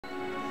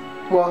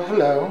Well,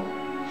 hello.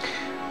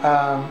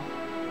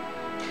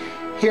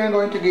 Here I'm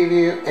going to give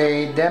you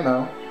a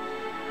demo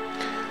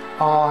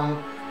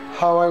on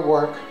how I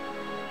work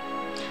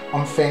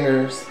on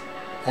fingers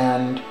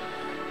and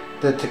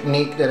the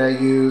technique that I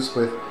use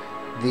with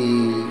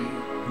the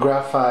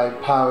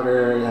graphite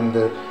powder and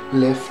the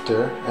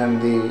lifter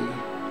and the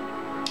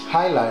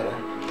highlighter.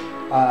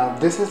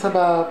 This is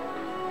about,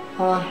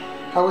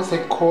 I would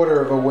say, quarter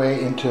of a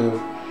way into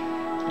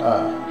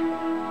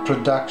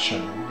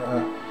production.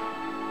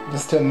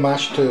 There's still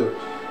much to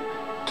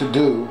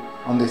do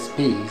on this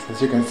piece.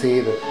 As you can see,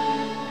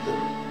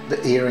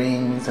 the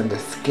earrings and the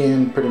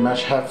skin pretty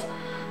much have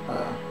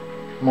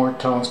more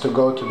tones to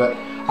go to, but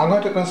I'm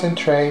going to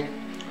concentrate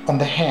on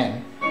the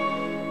hand,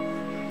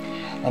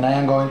 and I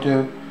am going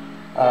to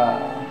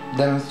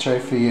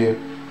demonstrate for you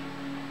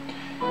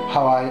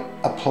how I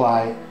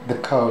apply the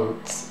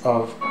coats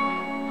of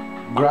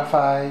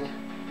graphite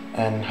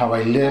and how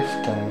I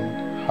lift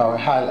and how I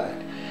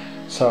highlight.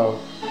 So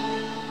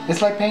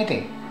it's like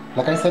painting,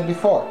 like I said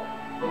before.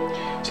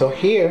 So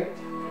here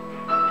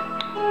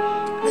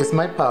is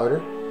my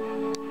powder,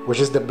 which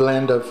is the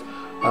blend of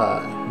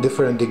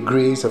different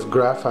degrees of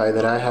graphite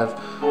that I have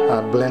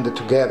blended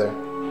together,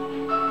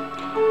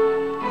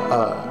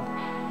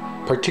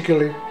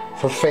 particularly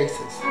for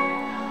faces.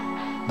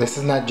 This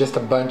is not just a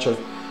bunch of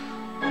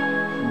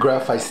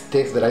graphite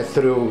sticks that I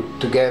threw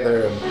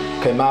together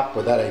and came up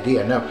with that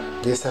idea. No,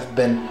 these have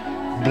been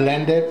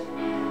blended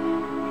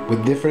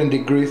with different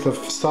degrees of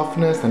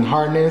softness and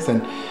hardness,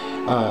 and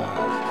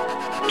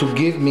to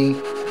give me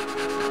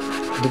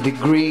the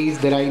degrees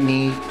that I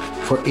need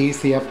for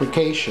easy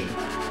application.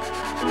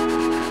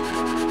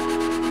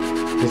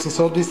 This is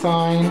all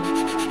designed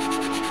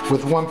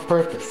with one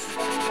purpose: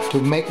 to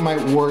make my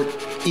work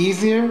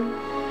easier,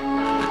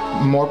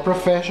 more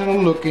professional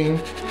looking,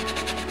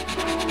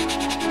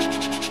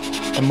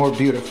 and more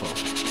beautiful.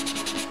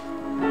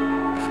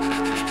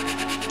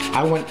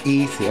 I want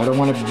easy. I don't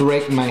want to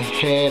break my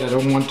head. I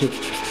want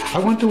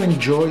to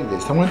enjoy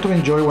this. I want to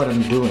enjoy what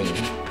I'm doing.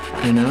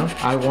 You know,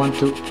 I want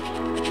to,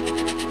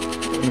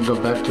 let me go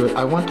back to it.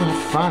 I want to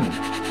have fun.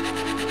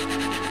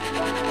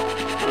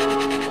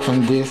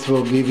 And this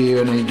will give you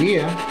an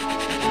idea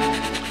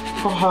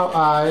of how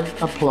I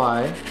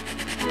apply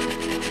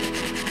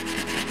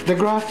the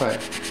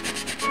graphite.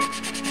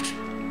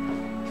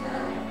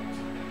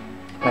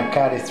 My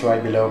cat is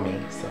right below me,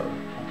 so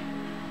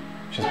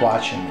she's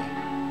watching me.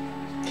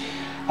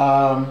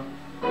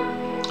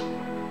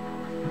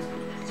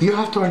 You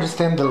have to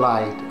understand the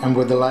light and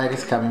where the light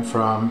is coming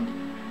from,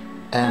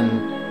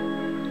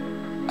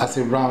 and as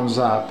it rounds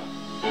up,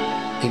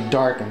 it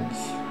darkens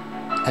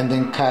and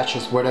then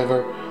catches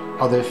whatever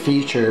other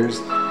features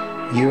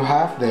you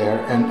have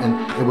there, and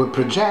it will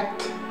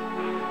project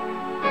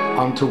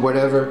onto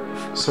whatever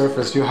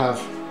surface you have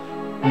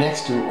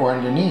next to or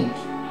underneath.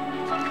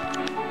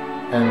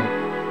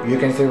 And you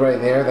can see right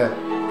there that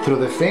through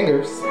the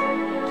fingers,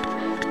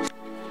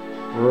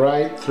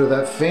 right through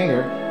that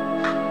finger,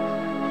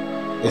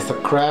 it's a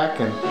crack,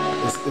 and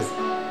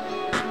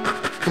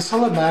it's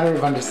all a matter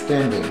of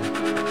understanding.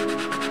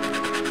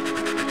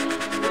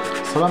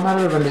 It's all a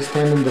matter of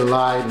understanding the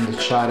light and the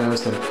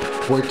shadows and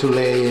where to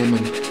lay them,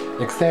 and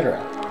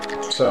etc.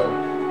 So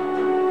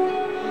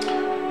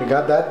we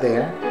got that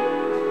there,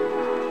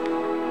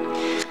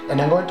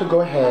 and I'm going to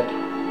go ahead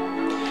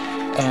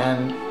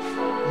and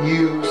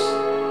use,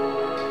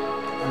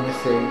 let me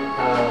see,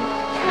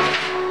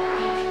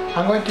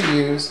 I'm going to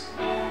use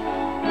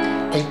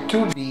a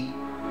 2B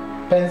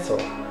pencil,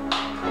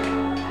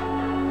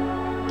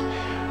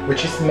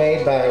 which is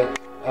made by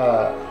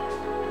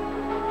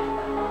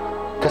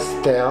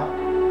Castell,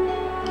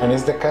 and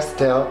it's the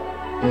Castell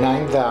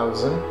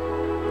 9000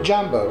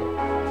 Jumbo.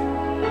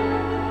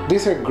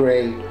 These are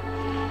great.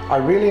 I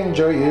really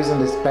enjoy using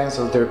these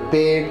pencils. They're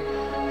big,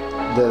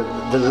 the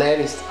lead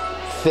is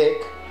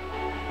thick,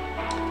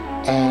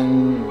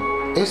 and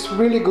it's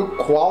really good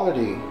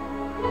quality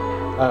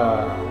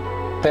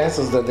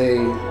pencils that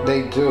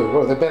they do.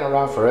 Well, they've been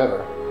around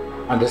forever,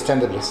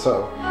 understandably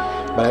so,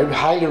 but I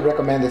highly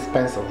recommend these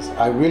pencils.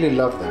 I really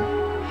love them.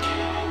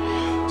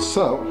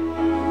 So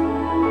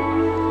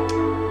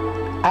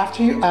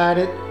after you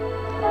added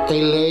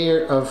a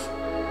layer of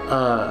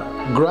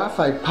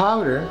graphite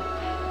powder,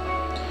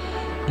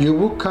 you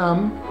will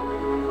come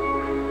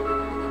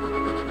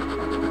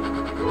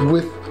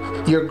with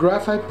your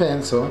graphite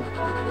pencil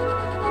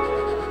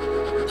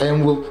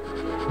and will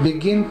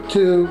begin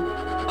to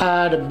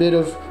add a bit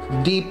of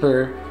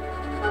deeper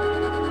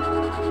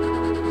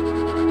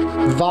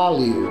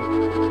value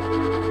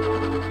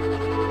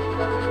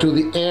to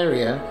the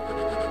area,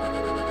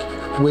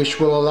 which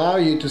will allow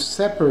you to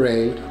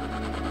separate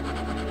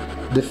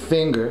the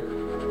finger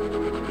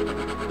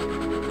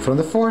from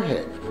the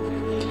forehead.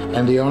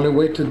 And the only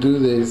way to do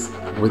this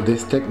with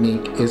this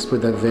technique is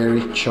with a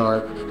very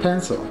sharp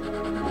pencil.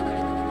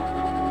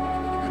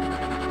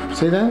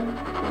 See that?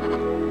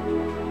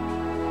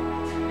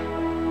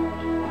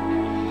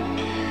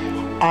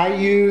 I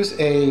use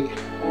a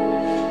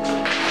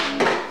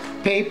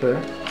paper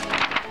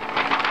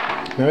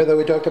Remember that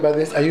we talked about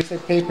this? I use a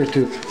paper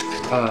to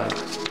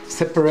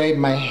separate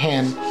my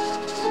hand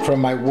from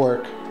my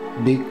work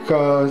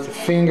because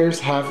fingers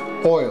have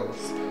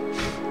oils.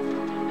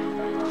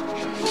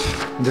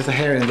 There's a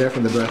hair in there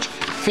from the brush.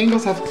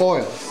 Fingers have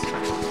oils.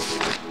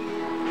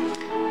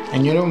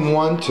 And you don't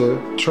want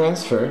to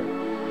transfer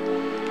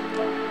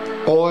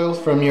oils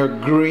from your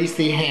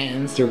greasy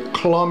hands, your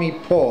clammy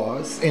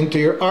paws into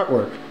your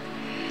artwork.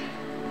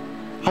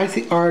 I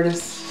see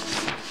artists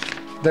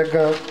that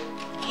go,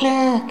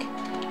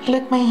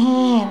 look my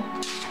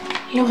hand.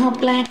 Look how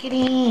black it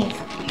is.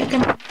 Look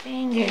at my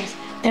fingers.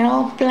 They're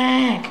all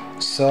black.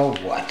 So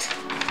what?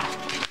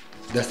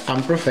 That's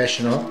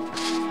unprofessional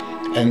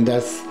and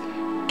that's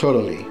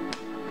totally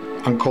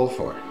uncalled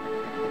for.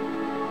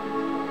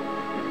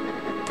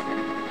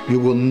 You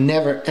will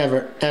never,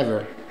 ever,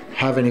 ever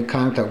have any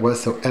contact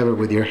whatsoever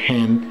with your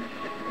hand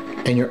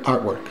and your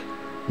artwork.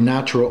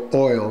 Natural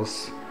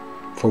oils,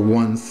 for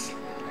once,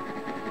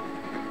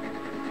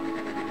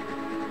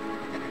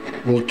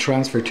 will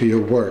transfer to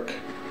your work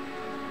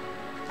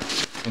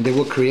and they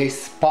will create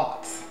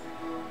spots.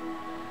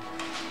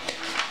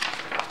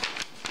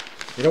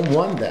 You don't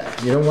want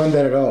that. You don't want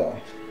that at all.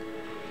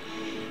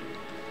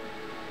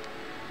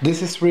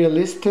 This is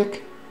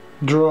realistic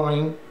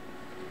drawing,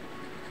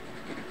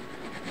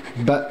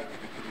 but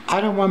I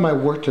don't want my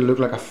work to look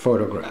like a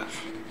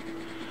photograph.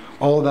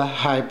 All the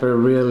hyper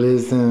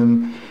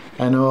realism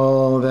and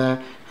all that.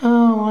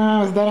 Oh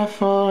wow, is that a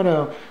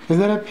photo? Is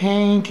that a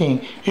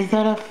painting? Is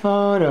that a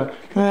photo?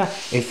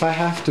 If I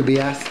have to be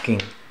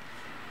asking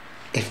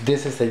if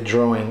this is a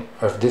drawing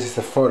or if this is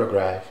a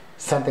photograph,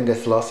 something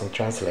gets lost in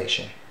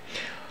translation.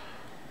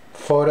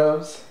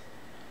 Photos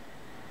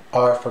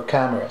are for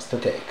cameras to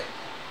take.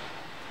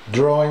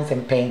 Drawings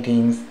and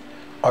paintings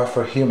are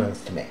for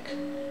humans to make.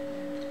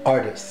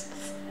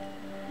 Artists.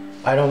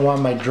 I don't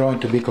want my drawing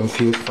to be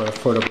confused for a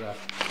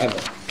photograph ever.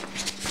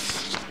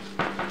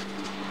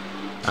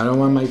 I don't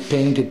want my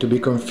painting to be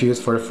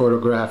confused for a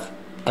photograph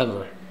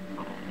ever.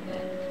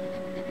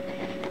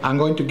 I'm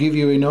going to give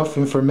you enough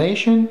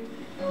information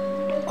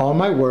on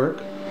my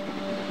work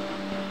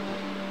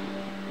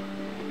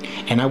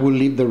and I will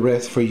leave the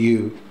rest for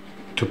you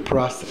to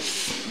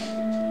process.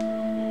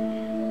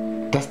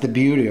 That's the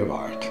beauty of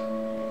art.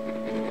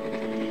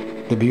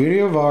 The beauty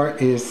of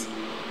art is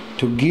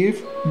to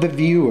give the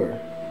viewer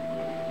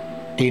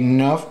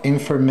enough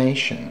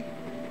information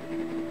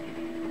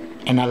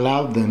and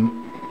allow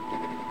them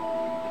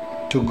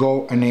to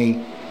go on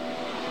a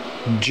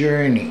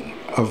journey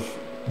of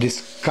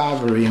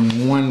discovery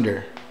and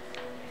wonder.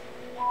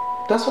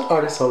 That's what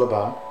art is all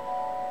about.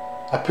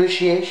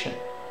 Appreciation.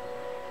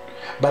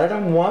 But I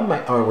don't want my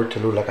artwork to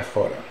look like a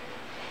photo.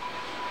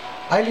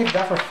 I leave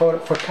that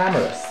for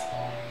cameras.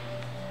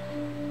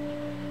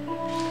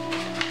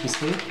 You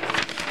see?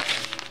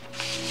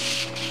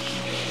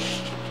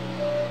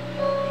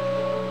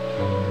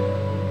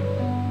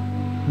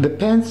 The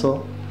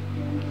pencil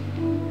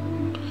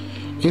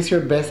is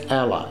your best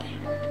ally.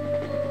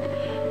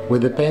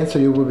 With the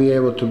pencil you will be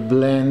able to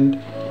blend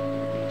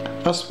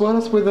as well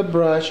as with a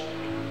brush,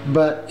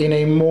 but in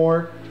a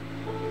more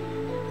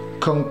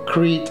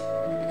concrete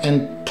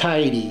and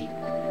tidy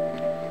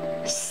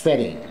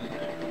setting,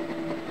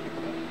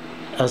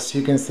 as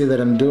you can see that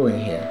I'm doing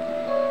here.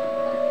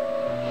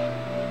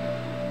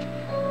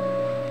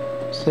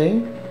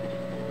 See?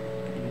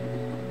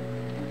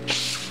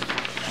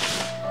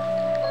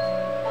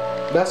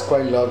 That's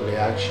quite lovely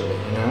actually,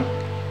 you know?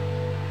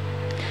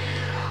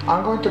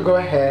 I'm going to go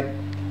ahead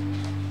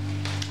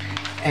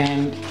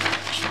and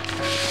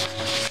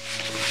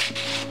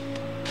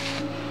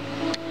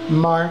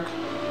mark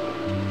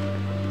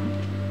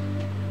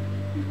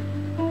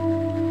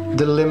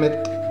the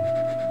limit,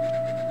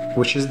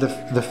 which is the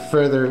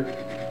further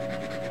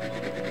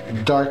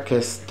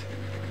darkest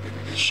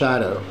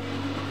shadow,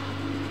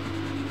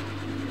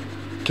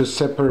 to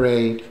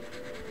separate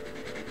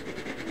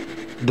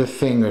the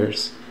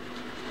fingers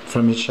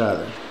from each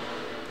other.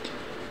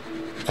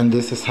 And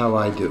this is how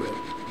I do it.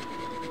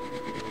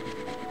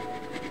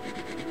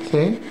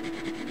 See?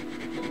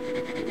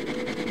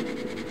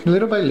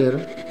 Little by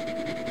little.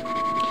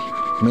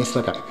 Makes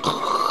like a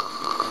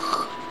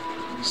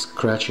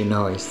scratchy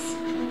noise.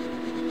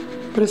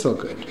 But it's all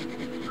good.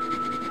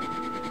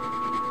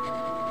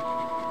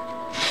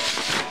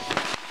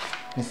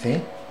 You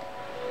see?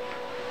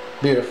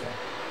 Beautiful.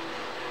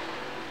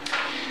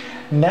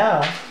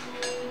 Now,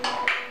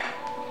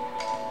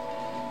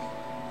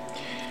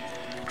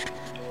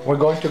 we're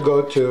going to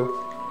go to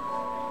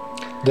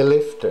the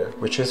lifter,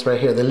 which is right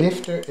here. The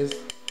lifter is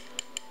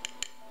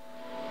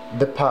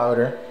the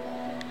powder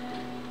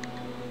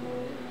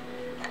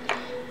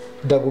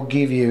that will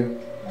give you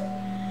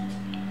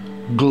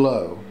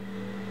glow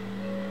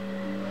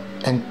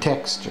and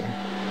texture.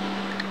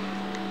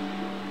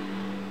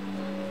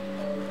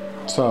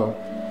 So,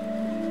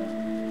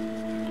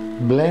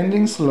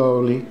 blending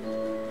slowly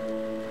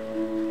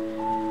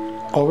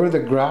over the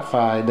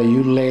graphite that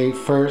you lay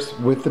first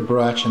with the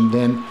brush and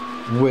then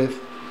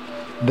with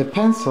the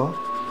pencil,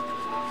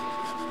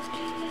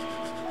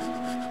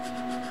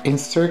 in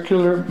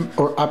circular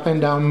or up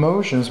and down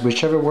motions,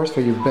 whichever works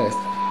for you best.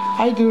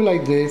 I do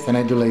like this and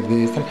I do like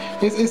this, and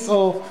it's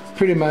all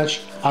pretty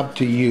much up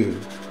to you,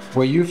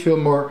 where you feel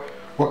more,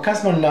 what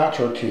comes more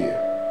natural to you.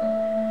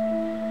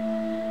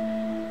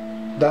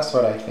 That's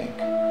what I think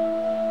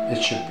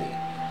it should be.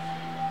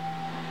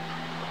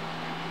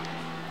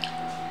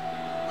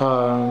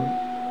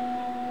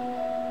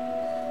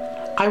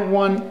 I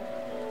want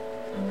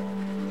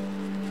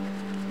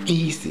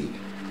easy,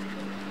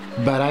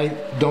 but I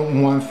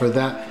don't want, for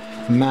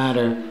that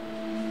matter,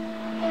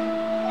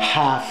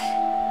 half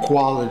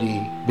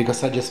quality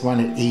because I just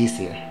want it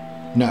easier.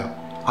 No,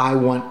 I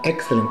want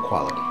excellent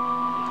quality.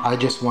 I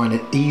just want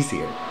it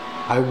easier.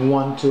 I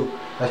want to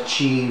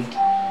achieve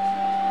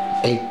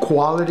a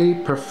quality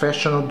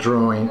professional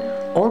drawing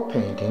or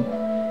painting,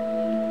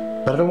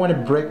 but I don't want to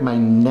break my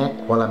neck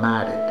while I'm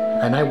at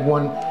it, and I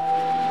want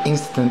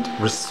instant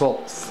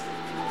results.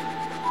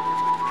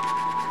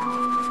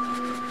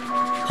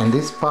 And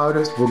these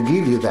powders will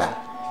give you that.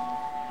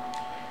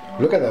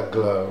 Look at that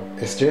glow.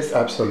 It's just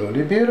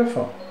absolutely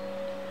beautiful.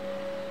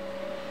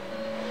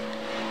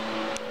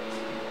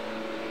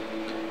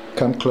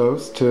 Come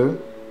close to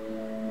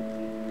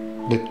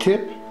the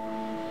tip,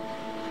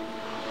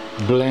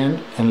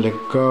 blend and let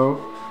go.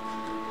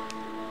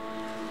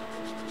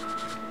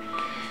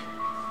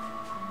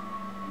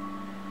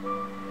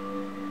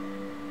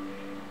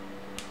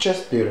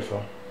 Just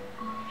beautiful.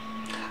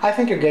 I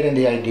think you're getting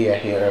the idea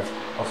here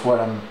of what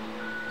I'm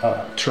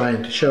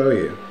trying to show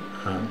you.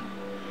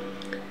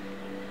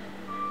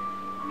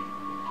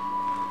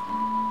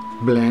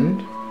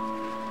 Blend,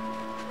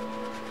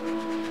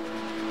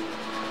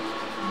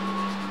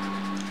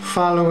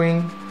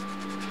 following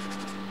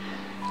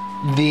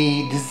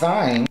the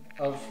design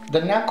of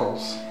the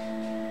knuckles.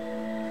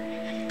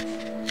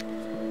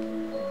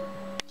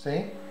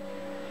 See?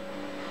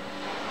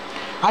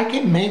 I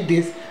can make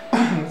this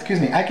excuse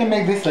me, I can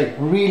make this like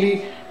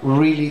really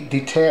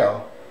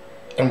detailed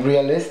and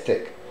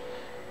realistic,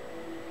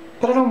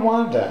 but I don't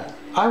want that.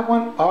 I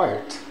want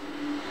art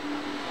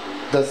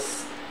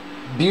that's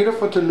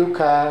beautiful to look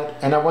at,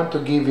 and I want to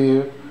give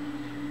you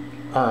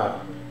a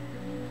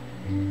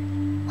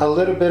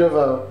little bit of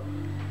a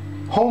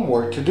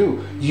homework to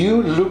do.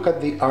 You look at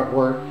the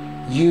artwork,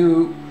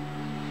 you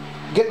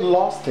get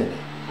lost in it,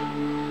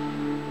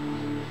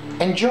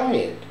 enjoy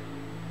it,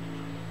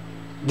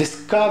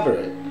 discover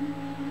it.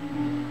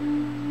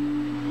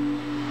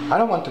 I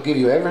don't want to give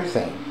you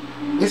everything.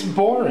 It's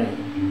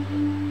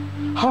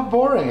boring. How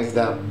boring is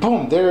that?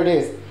 Boom, there it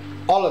is,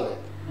 all of it.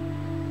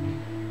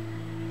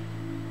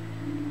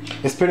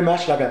 It's pretty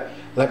much like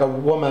a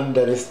woman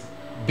that is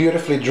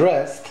beautifully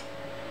dressed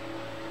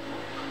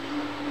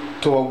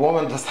to a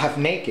woman that's half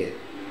naked.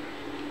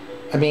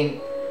 I mean,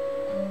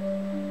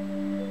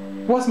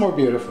 what's more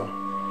beautiful?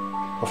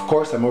 Of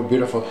course, a more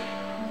beautiful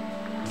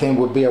thing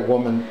would be a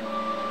woman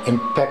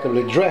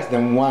impeccably dressed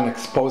than one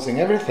exposing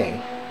everything.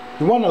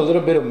 You want a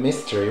little bit of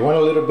mystery, you want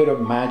a little bit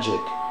of magic.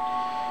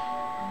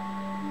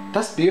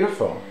 That's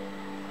beautiful.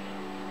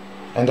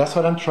 And that's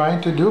what I'm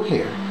trying to do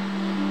here.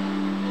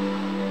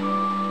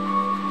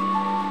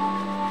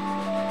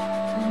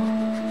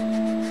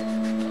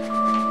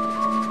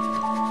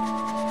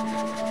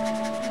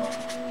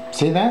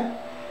 See that?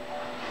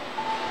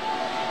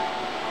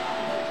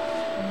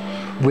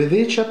 With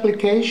each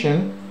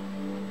application,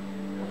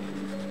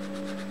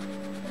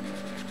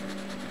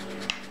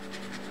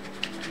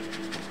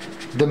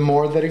 the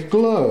more that it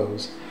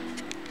glows.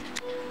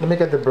 Let me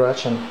get the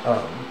brush and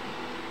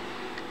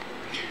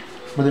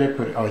where did I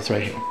put it? Oh, it's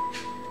right here.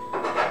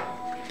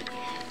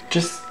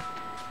 Just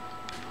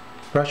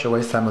brush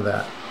away some of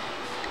that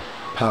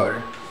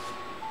powder.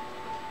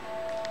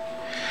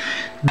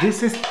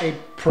 This is a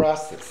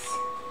process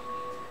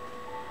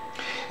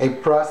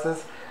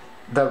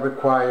that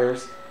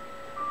requires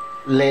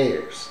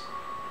layers,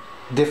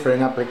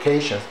 different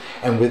applications,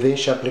 and with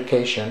each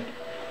application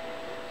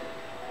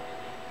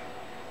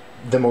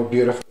the more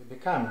beautiful it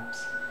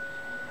becomes.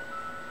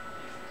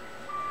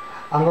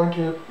 I'm going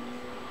to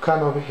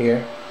come over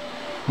here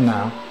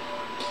now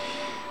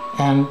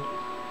and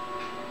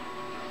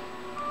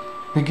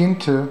begin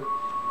to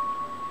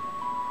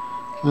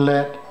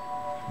let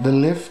the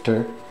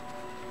lifter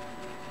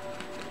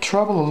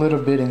travel a little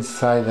bit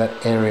inside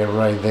that area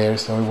right there,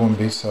 so it won't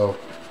be so.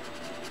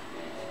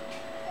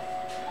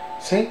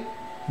 See?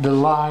 The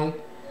light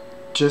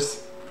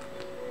just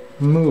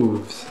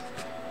moves.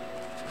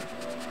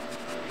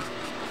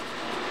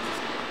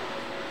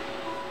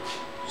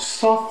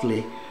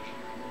 Softly,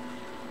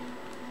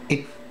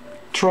 it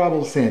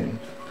travels in.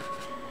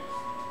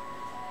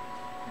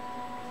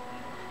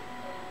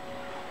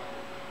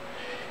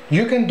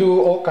 You can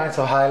do all kinds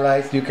of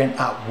highlights. You can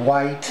add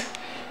white,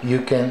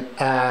 you can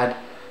add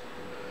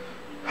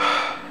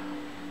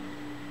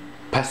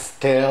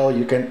pastel,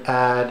 you can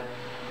add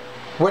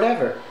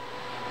whatever,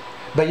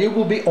 but you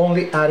will be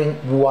only adding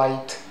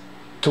white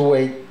to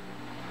a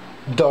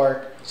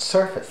dark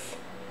surface.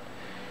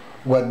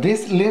 What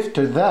this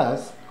lifter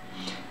does,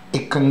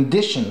 it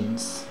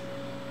conditions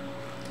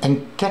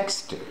and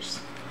textures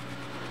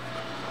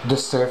the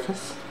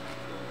surface.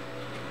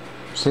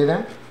 See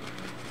that?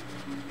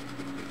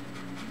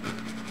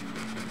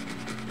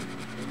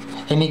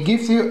 And it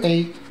gives you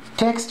a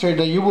texture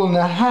that you will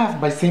not have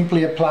by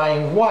simply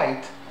applying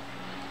white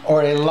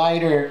or a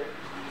lighter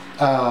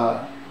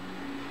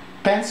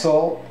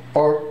pencil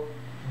or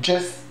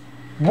just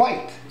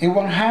white. It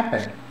won't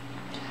happen,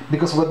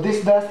 because what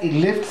this does, it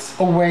lifts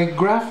away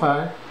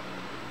graphite,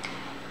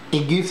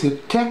 it gives you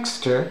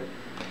texture,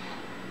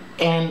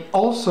 and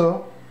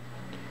also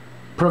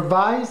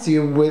provides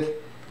you with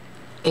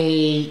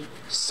a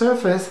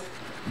surface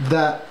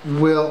that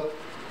will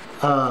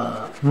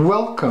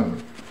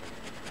welcome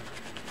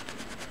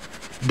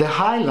the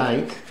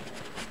highlight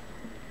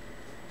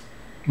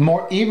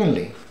more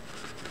evenly.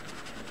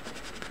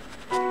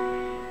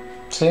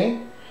 See?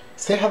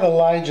 See how the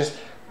light just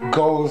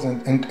goes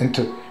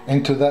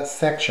into that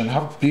section.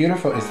 How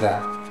beautiful is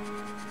that?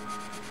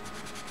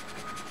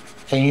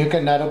 And you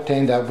cannot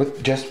obtain that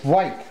with just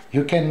white.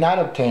 You cannot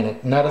obtain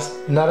it. Not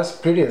as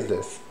pretty as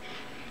this.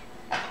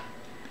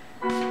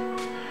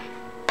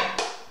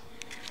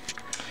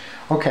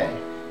 Okay,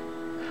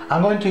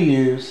 I'm going to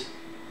use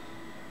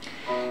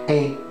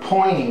a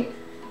pointy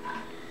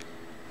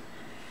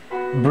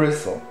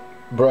bristle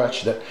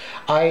brush that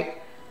I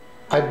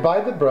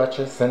buy the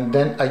brushes and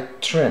then I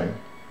trim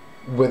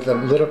with a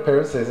little pair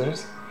of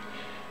scissors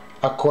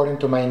according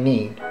to my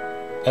need,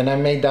 and I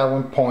made that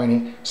one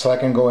pointy so I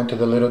can go into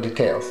the little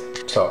details.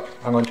 So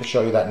I'm going to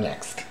show you that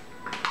next.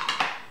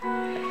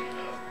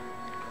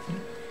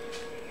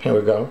 Here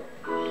we go.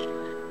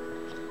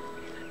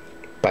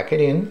 Pack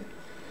it in.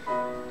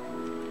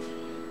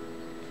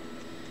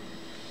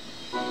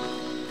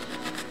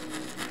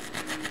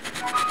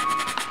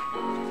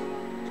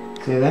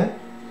 See that?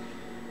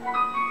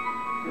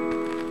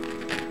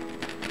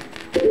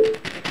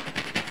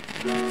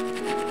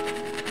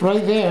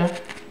 Right there,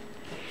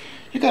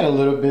 you got a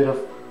little bit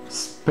of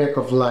speck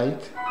of light.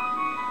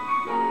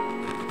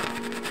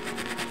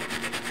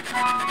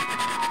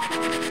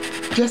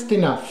 Just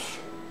enough.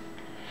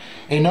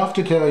 Enough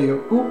to tell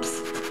you,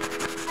 oops,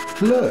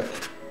 look,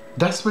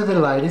 that's where the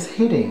light is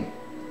hitting.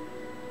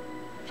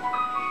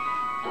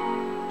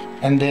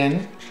 And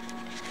then,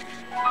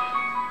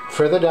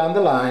 further down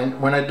the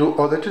line, when I do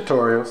other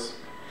tutorials,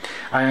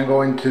 I am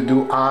going to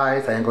do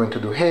eyes, I am going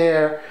to do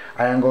hair,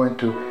 I am going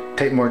to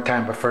take more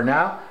time, but for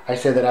now I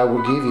said that I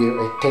will give you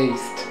a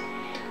taste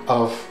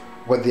of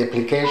what the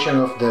application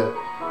of the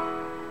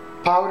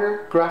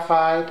powder,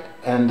 graphite,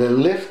 and the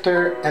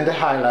lifter and the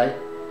highlight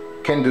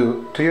can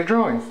do to your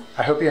drawings.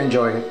 I hope you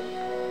enjoyed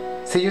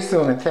it. See you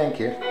soon, and thank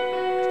you.